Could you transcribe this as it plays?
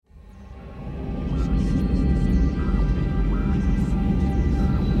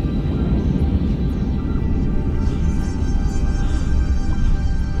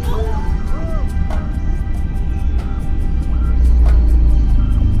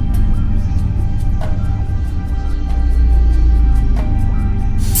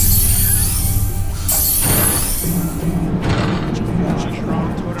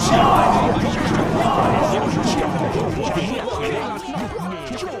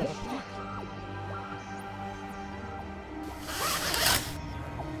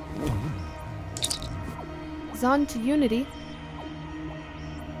Zon to Unity.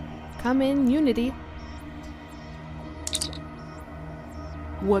 Come in, Unity.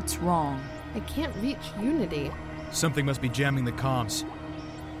 What's wrong? I can't reach Unity. Something must be jamming the comms.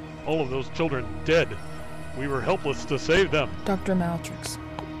 All of those children dead. We were helpless to save them. Dr. Maltrix,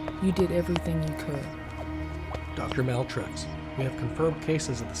 you did everything you could. Dr. Maltrix, we have confirmed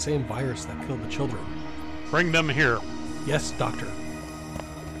cases of the same virus that killed the children. Bring them here. Yes, Doctor.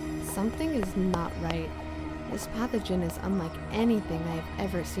 Something is not right. This pathogen is unlike anything I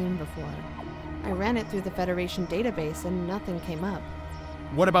have ever seen before. I ran it through the Federation database and nothing came up.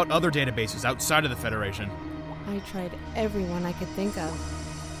 What about other databases outside of the Federation? I tried everyone I could think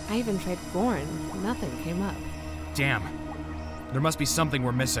of. I even tried Gorn. Nothing came up. Damn. There must be something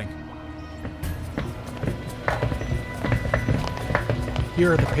we're missing.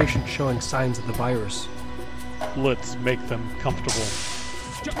 Here are the patients showing signs of the virus. Let's make them comfortable.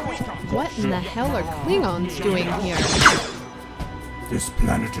 What in the hell are Klingons doing here? This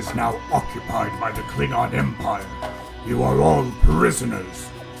planet is now occupied by the Klingon Empire. You are all prisoners.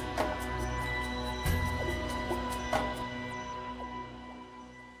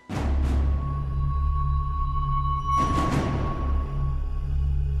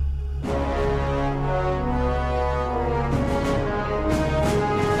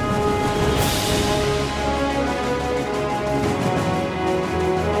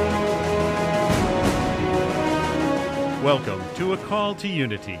 Welcome to A Call to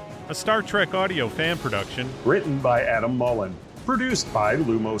Unity, a Star Trek audio fan production. Written by Adam Mullen. Produced by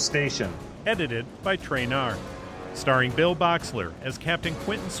Lumo Station. Edited by Trey Narr. Starring Bill Boxler as Captain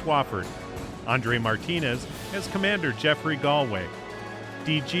Quentin Swofford, Andre Martinez as Commander Jeffrey Galway,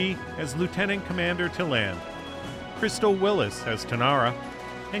 DG as Lieutenant Commander Tilland, Crystal Willis as Tanara,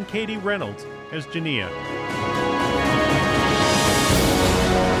 and Katie Reynolds as Jania.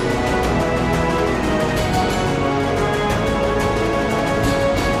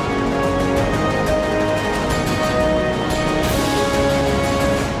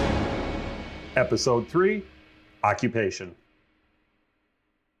 Episode 3, Occupation.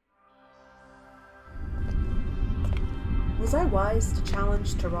 Was I wise to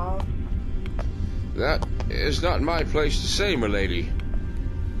challenge Toral? That is not my place to say, milady.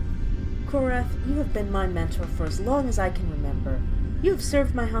 Koreth, you have been my mentor for as long as I can remember. You have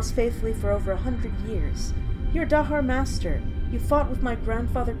served my house faithfully for over 100 years. You're Dahar Master. You fought with my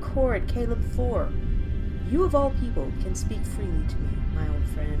grandfather Kor at Caleb 4. You of all people can speak freely to me, my old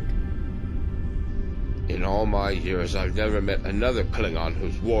friend. In all my years, I've never met another Klingon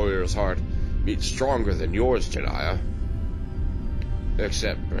whose warrior's heart beats stronger than yours, Jania.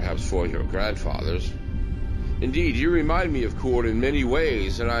 Except perhaps for your grandfather's. Indeed, you remind me of Kor in many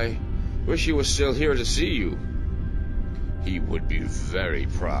ways, and I wish he was still here to see you. He would be very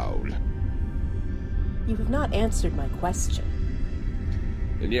proud. You have not answered my question.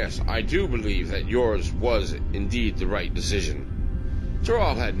 And yes, I do believe that yours was indeed the right decision.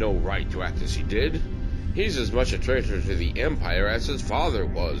 Toral had no right to act as he did. He's as much a traitor to the Empire as his father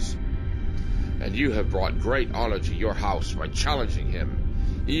was. And you have brought great honor to your house by challenging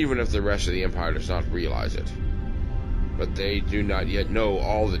him, even if the rest of the Empire does not realize it. But they do not yet know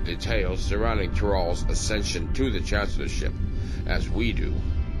all the details surrounding Toral's ascension to the Chancellorship, as we do.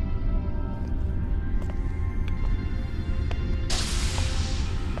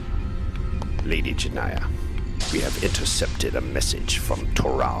 Lady Jania, we have intercepted a message from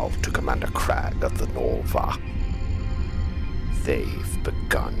Toral to Commander Cragg of the Nolva. They've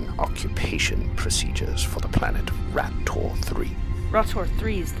begun occupation procedures for the planet Rator III. Rator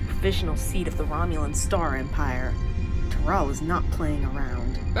III is the provisional seat of the Romulan Star Empire. Toral is not playing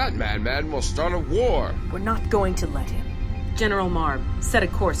around. That madman will start a war. We're not going to let him. General Marb, set a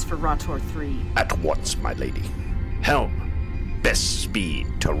course for Rator III. At once, my lady. Helm, best speed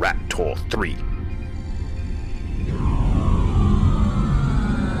to Rator III.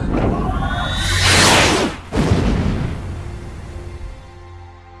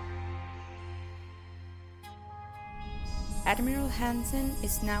 Admiral Hansen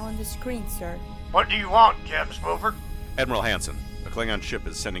is now on the screen, sir. What do you want, Captain Swofford? Admiral Hansen, a Klingon ship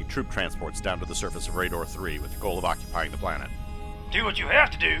is sending troop transports down to the surface of Rator III with the goal of occupying the planet. Do what you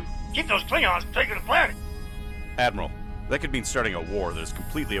have to do. Keep those Klingons from taking the planet. Admiral, that could mean starting a war that is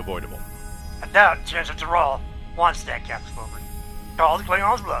completely avoidable. I doubt Chancellor Toral wants that, Captain Swofford. Call the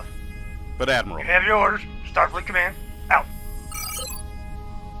Klingons bluff. But Admiral... You have your orders. Starfleet Command, out.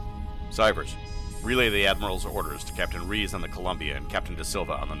 Cybers, relay the Admiral's orders to Captain Rees on the Columbia and Captain De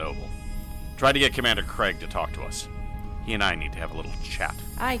Silva on the Noble. Try to get Commander Craig to talk to us. He and I need to have a little chat.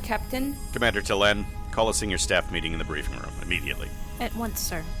 Aye, Captain. Commander Talen, call a senior staff meeting in the briefing room immediately. At once,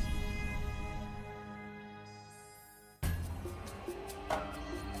 sir.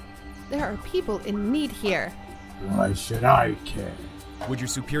 There are people in need here. Why should I care? Would your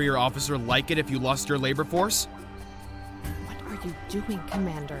superior officer like it if you lost your labor force? What are you doing,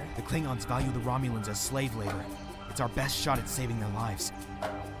 Commander? The Klingons value the Romulans as slave labor. It's our best shot at saving their lives.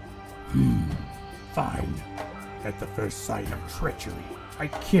 Fine. At the first sign of treachery, I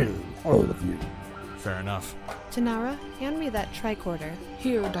kill all of you. Fair enough. Tanara, hand me that tricorder.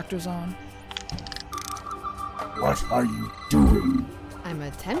 Here, Dr. Zahn. What are you doing? I'm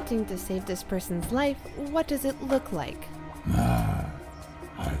attempting to save this person's life. What does it look like? I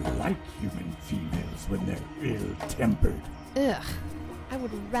like human females when they're ill-tempered. Ugh. I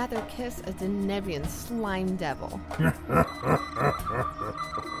would rather kiss a Denevian slime devil.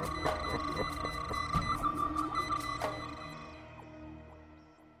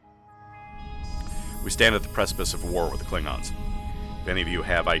 We stand at the precipice of war with the Klingons. If any of you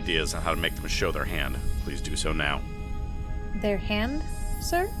have ideas on how to make them show their hand, please do so now. Their hand,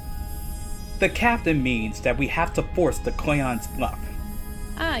 sir? The captain means that we have to force the Klingons' luck.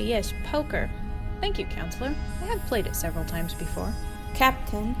 Ah, yes, poker. Thank you, Counselor. I have played it several times before.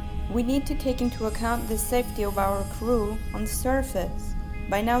 Captain, we need to take into account the safety of our crew on the surface.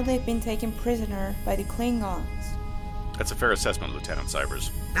 By now they've been taken prisoner by the Klingons. That's a fair assessment, Lieutenant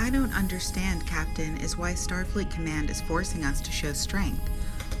Cybers. I don't understand, Captain, is why Starfleet Command is forcing us to show strength.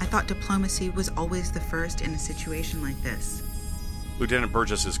 I thought diplomacy was always the first in a situation like this. Lieutenant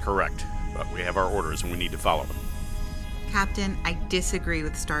Burgess is correct, but we have our orders and we need to follow them. Captain, I disagree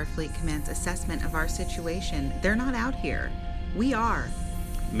with Starfleet Command's assessment of our situation. They're not out here. We are.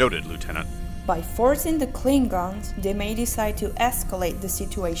 Noted, Lieutenant. By forcing the Klingons, they may decide to escalate the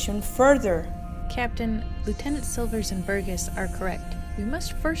situation further. Captain, Lieutenant Silvers and Burgess are correct. We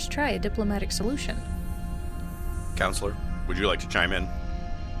must first try a diplomatic solution. Counselor, would you like to chime in?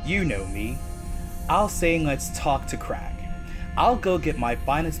 You know me. I'll say let's talk to Crag. I'll go get my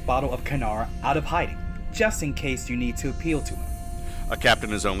finest bottle of Kanar out of hiding, just in case you need to appeal to him. A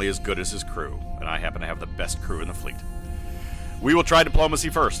captain is only as good as his crew, and I happen to have the best crew in the fleet. We will try diplomacy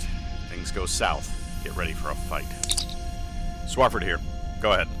first. Things go south. Get ready for a fight. Swofford here.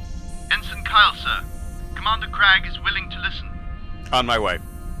 Go ahead. Ensign Kyle, sir. Commander Crag is willing to listen. On my way.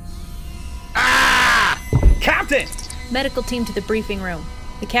 Ah! Captain! Medical team to the briefing room.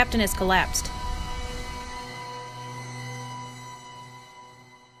 The captain has collapsed.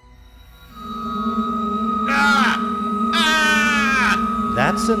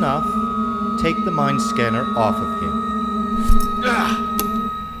 That's enough. Take the mind scanner off of him.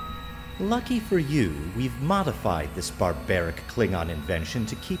 Lucky for you, we've modified this barbaric Klingon invention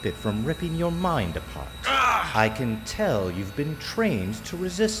to keep it from ripping your mind apart. I can tell you've been trained to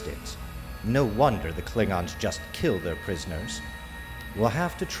resist it. No wonder the Klingons just kill their prisoners. We'll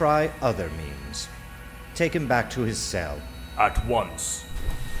have to try other means. Take him back to his cell. At once.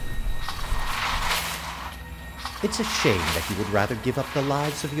 It's a shame that you would rather give up the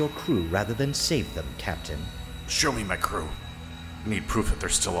lives of your crew rather than save them, Captain. Show me my crew. I need proof that they're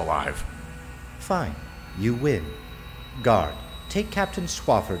still alive. Fine. You win. Guard, take Captain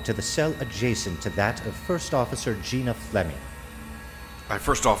Swofford to the cell adjacent to that of First Officer Gina Fleming. My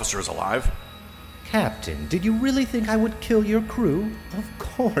first officer is alive? Captain, did you really think I would kill your crew? Of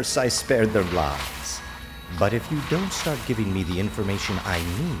course I spared their lives. But if you don't start giving me the information I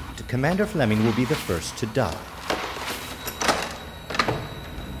need, Commander Fleming will be the first to die.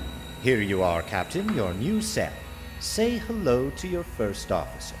 Here you are, Captain, your new cell. Say hello to your first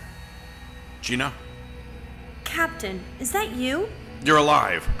officer. Gina? Captain, is that you? You're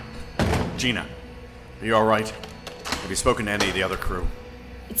alive. Gina, are you all right? Have you spoken to any of the other crew?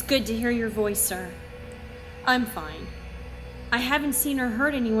 It's good to hear your voice, sir. I'm fine. I haven't seen or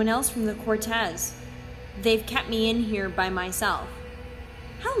heard anyone else from the Cortez. They've kept me in here by myself.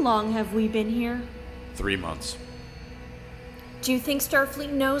 How long have we been here? 3 months. Do you think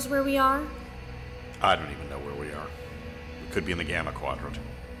Starfleet knows where we are? I don't even know where we are. We could be in the Gamma Quadrant.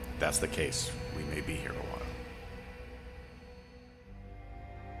 If that's the case, we may be here a while.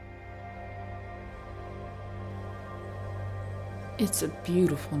 It's a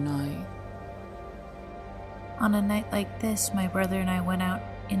beautiful night. On a night like this, my brother and I went out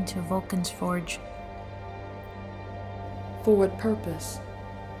into Vulcan's Forge. For what purpose?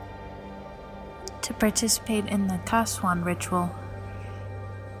 To participate in the Kaswan ritual.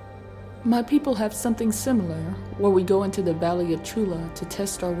 My people have something similar, where we go into the Valley of Chula to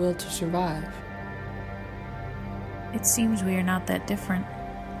test our will to survive. It seems we are not that different.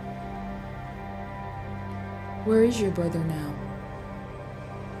 Where is your brother now?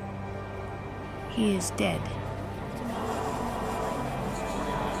 He is dead.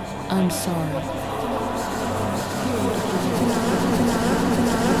 I'm sorry.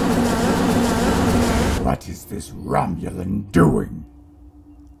 What is this Romulan doing?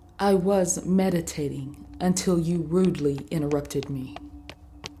 I was meditating until you rudely interrupted me.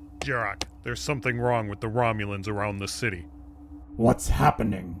 Jarak, there's something wrong with the Romulans around the city. What's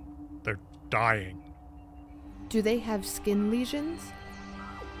happening? They're dying. Do they have skin lesions?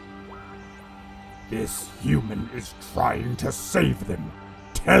 This human is trying to save them.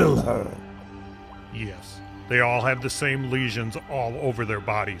 Tell her. Yes, they all have the same lesions all over their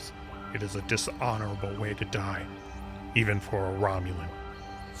bodies. It is a dishonorable way to die, even for a Romulan.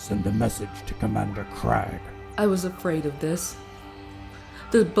 Send a message to Commander Cragg. I was afraid of this.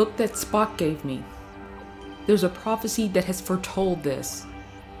 The book that Spock gave me. There's a prophecy that has foretold this.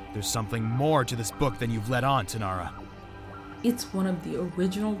 There's something more to this book than you've let on, Tanara. It's one of the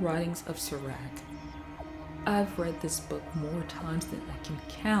original writings of Sirach. I've read this book more times than I can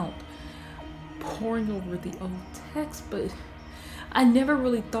count, poring over the old text, but I never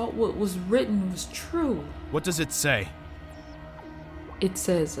really thought what was written was true. What does it say? It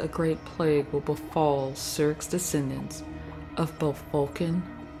says a great plague will befall Sirach's descendants of both Vulcan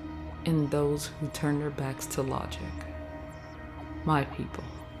and those who turn their backs to logic. My people.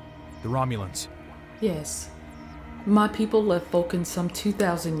 The Romulans. Yes. My people left Vulcan some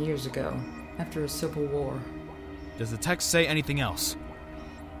 2,000 years ago, after a civil war. Does the text say anything else?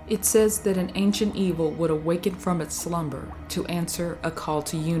 It says that an ancient evil would awaken from its slumber to answer a call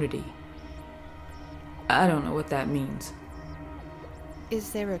to unity. I don't know what that means.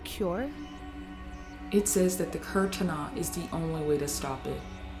 Is there a cure? It says that the Kurtana is the only way to stop it.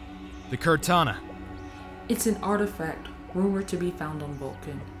 The Kurtana? It's an artifact rumored to be found on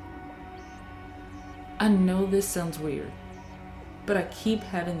Vulcan. I know this sounds weird, but I keep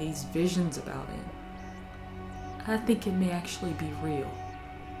having these visions about it. I think it may actually be real.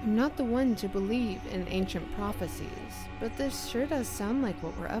 I'm not the one to believe in ancient prophecies, but this sure does sound like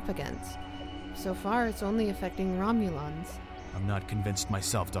what we're up against. So far, it's only affecting Romulans. I'm not convinced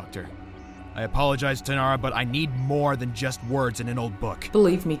myself, Doctor. I apologize, Tanara, but I need more than just words in an old book.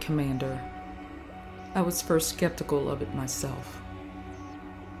 Believe me, Commander. I was first skeptical of it myself.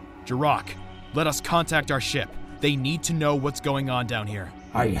 Jarak, let us contact our ship. They need to know what's going on down here.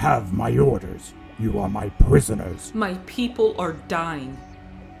 I have my orders. You are my prisoners. My people are dying.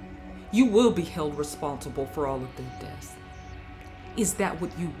 You will be held responsible for all of their deaths. Is that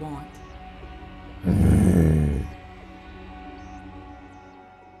what you want?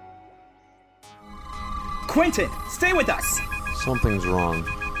 Quentin, stay with us! Something's wrong.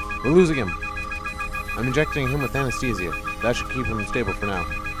 We're losing him. I'm injecting him with anesthesia. That should keep him stable for now.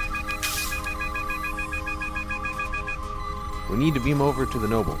 We need to beam over to the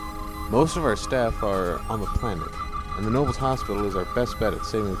Noble. Most of our staff are on the planet, and the Noble's hospital is our best bet at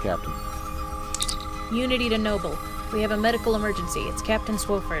saving the captain. Unity to Noble. We have a medical emergency. It's Captain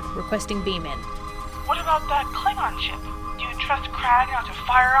Swofford, requesting beam in. What about that Klingon ship? Do you trust Cragg not to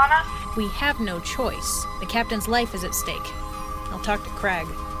fire on us? We have no choice. The captain's life is at stake. I'll talk to Cragg.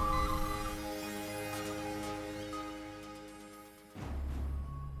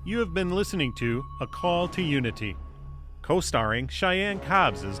 You have been listening to A Call to Unity, co-starring Cheyenne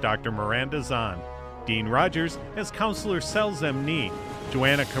Cobbs as Dr. Miranda Zahn, Dean Rogers as Counselor Selzem Nee,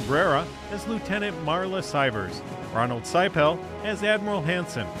 Joanna Cabrera as Lieutenant Marla Sivers, Ronald Seipel as Admiral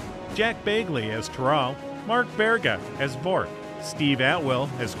Hansen, Jack Bagley as Toral, Mark Berga as Vort, Steve Atwell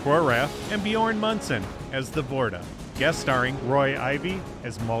as Korath, and Bjorn Munson as the Vorta. Guest starring Roy Ivy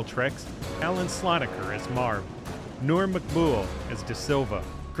as Maltrex, Alan Sloniker as Marv, Noor Makbul as De Silva,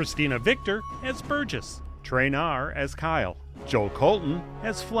 Christina Victor as Burgess, Traynar as Kyle, Joel Colton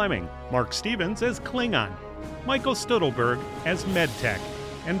as Fleming, Mark Stevens as Klingon, Michael Studelberg as Medtech,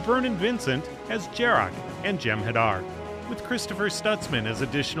 and Vernon Vincent as Jarak and Jem Hadar, with Christopher Stutzman as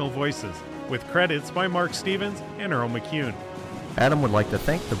additional voices, with credits by Mark Stevens and Earl McCune. Adam would like to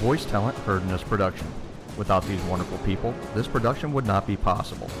thank the voice talent heard in this production. Without these wonderful people, this production would not be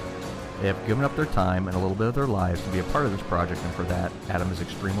possible. They have given up their time and a little bit of their lives to be a part of this project, and for that, Adam is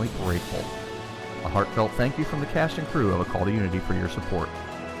extremely grateful. A heartfelt thank you from the cast and crew of A Call to Unity for your support.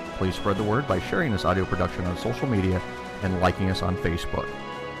 Please spread the word by sharing this audio production on social media and liking us on Facebook.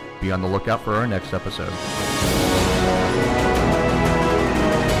 Be on the lookout for our next episode.